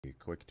A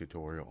quick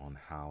tutorial on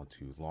how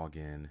to log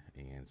in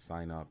and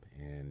sign up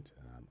and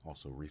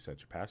also reset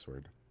your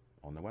password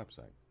on the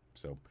website.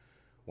 So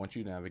once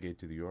you navigate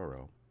to the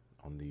URL,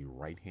 on the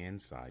right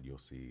hand side you'll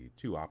see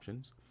two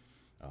options,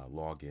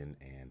 log in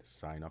and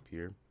sign up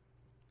here.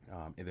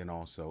 And then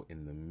also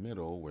in the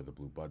middle where the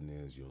blue button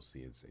is, you'll see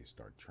it say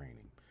start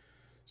training.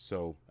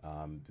 So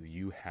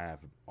you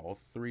have all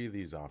three of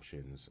these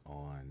options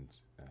on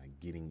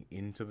getting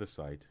into the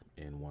site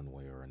in one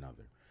way or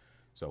another.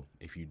 So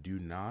if you do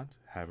not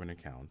have an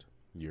account,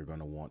 you're going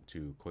to want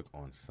to click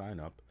on sign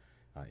up,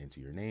 enter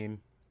your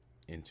name,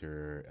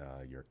 enter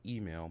your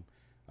email,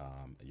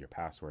 your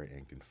password,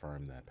 and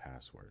confirm that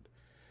password.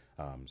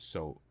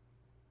 So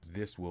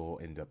this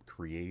will end up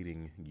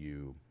creating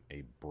you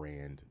a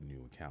brand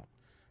new account.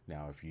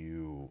 Now, if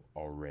you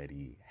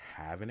already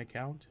have an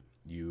account,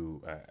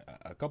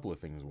 a couple of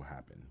things will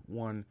happen.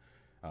 One,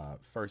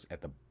 first at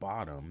the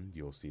bottom,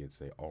 you'll see it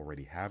say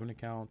already have an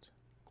account,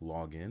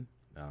 log in.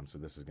 So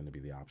this is going to be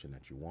the option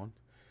that you want.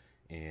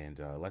 And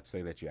let's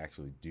say that you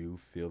actually do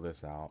fill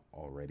this out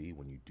already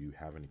when you do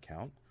have an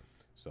account.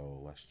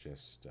 So let's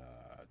just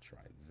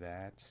try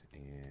that.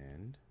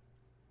 And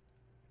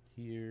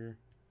here,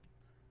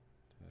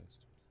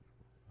 test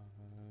 5,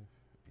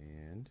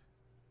 and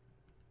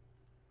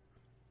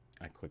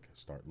I click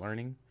start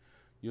learning.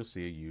 You'll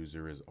see a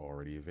user is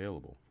already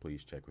available.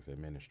 Please check with the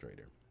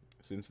administrator.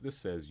 Since this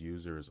says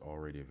user is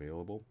already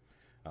available,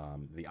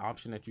 the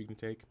option that you can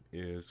take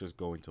is just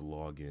going to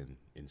log in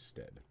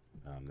instead.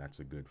 That's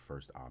a good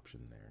first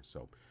option there.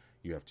 So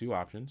you have two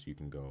options. You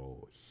can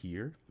go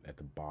here at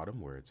the bottom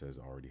where it says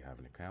already have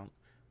an account.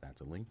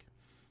 That's a link.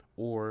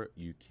 Or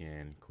you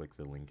can click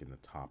the link in the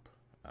top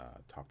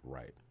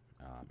right.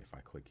 If I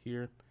click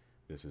here,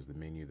 this is the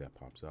menu that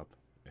pops up.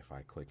 If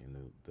I click in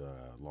the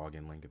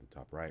login link at the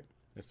top right,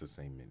 it's the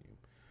same menu.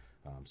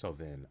 So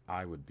then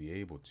I would be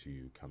able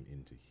to come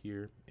into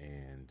here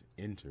and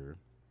enter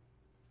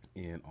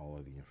in all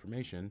of the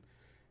information,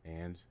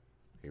 and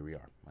here we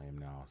are. I am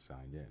now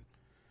signed in.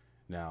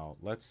 Now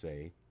let's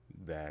say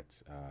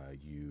that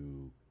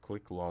you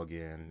click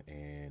login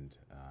and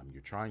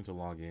you're trying to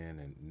log in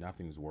and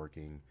nothing's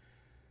working.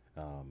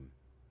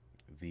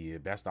 The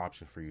best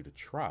option for you to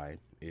try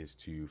is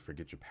to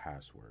forget your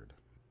password.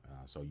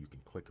 So you can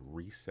click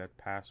reset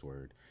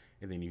password,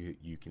 and then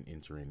you can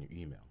enter in your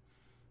email.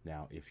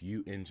 Now if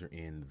you enter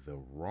in the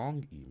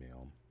wrong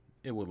email,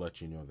 it will let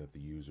you know that the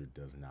user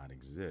does not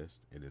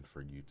exist, and then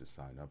for you to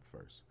sign up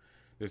first.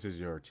 This is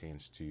your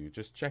chance to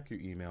just check your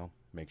email,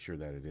 make sure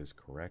that it is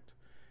correct,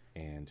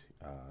 and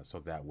so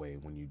that way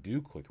when you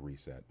do click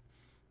reset,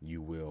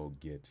 you will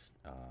get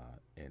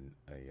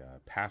a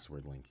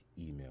password link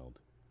emailed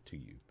to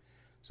you.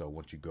 So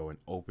once you go and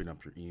open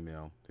up your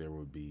email, there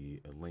will be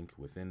a link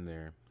within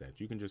there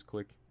that you can just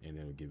click, and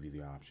then it'll give you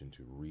the option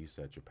to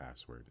reset your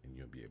password, and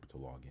you'll be able to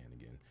log in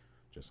again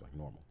just like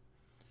normal.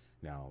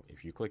 Now,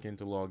 if you click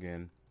into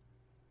login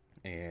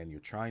and you're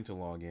trying to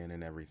log in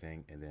and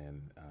everything, and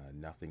then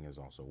nothing is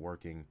also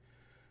working,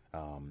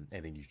 and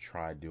then you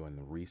try doing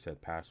the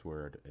reset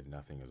password and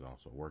nothing is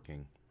also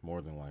working,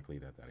 more than likely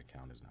that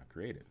account is not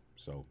created.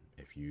 So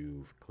if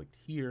you've clicked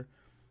here,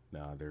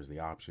 there's the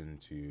option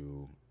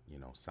to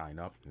sign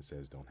up. It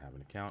says don't have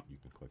an account. You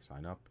can click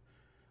sign up.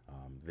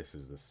 This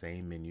is the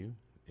same menu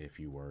if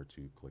you were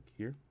to click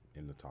here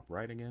in the top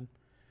right again,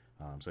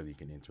 so that you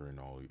can enter in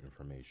all your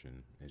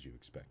information as you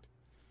expect.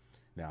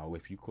 Now,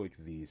 if you click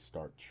the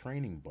start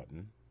training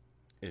button,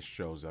 it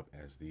shows up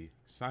as the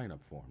sign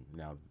up form.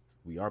 Now,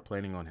 we are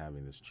planning on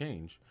having this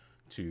change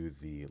to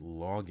the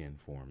login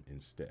form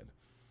instead.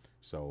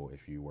 So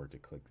if you were to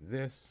click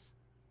this,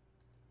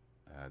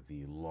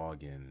 the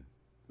login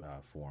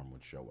form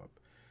would show up.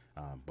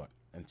 But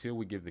until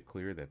we give the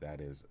clear that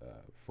is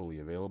fully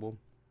available,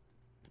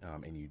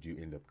 and you do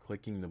end up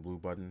clicking the blue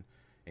button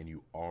and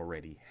you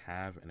already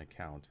have an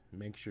account,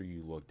 make sure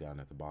you look down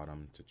at the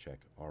bottom to check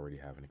already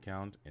have an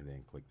account, and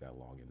then click that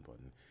login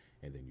button,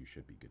 and then you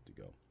should be good to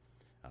go.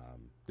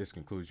 This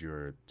concludes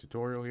your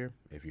tutorial here.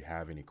 If you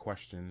have any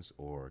questions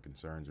or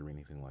concerns or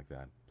anything like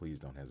that, please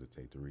don't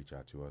hesitate to reach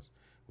out to us.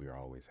 We are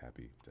always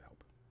happy to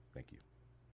help. Thank you.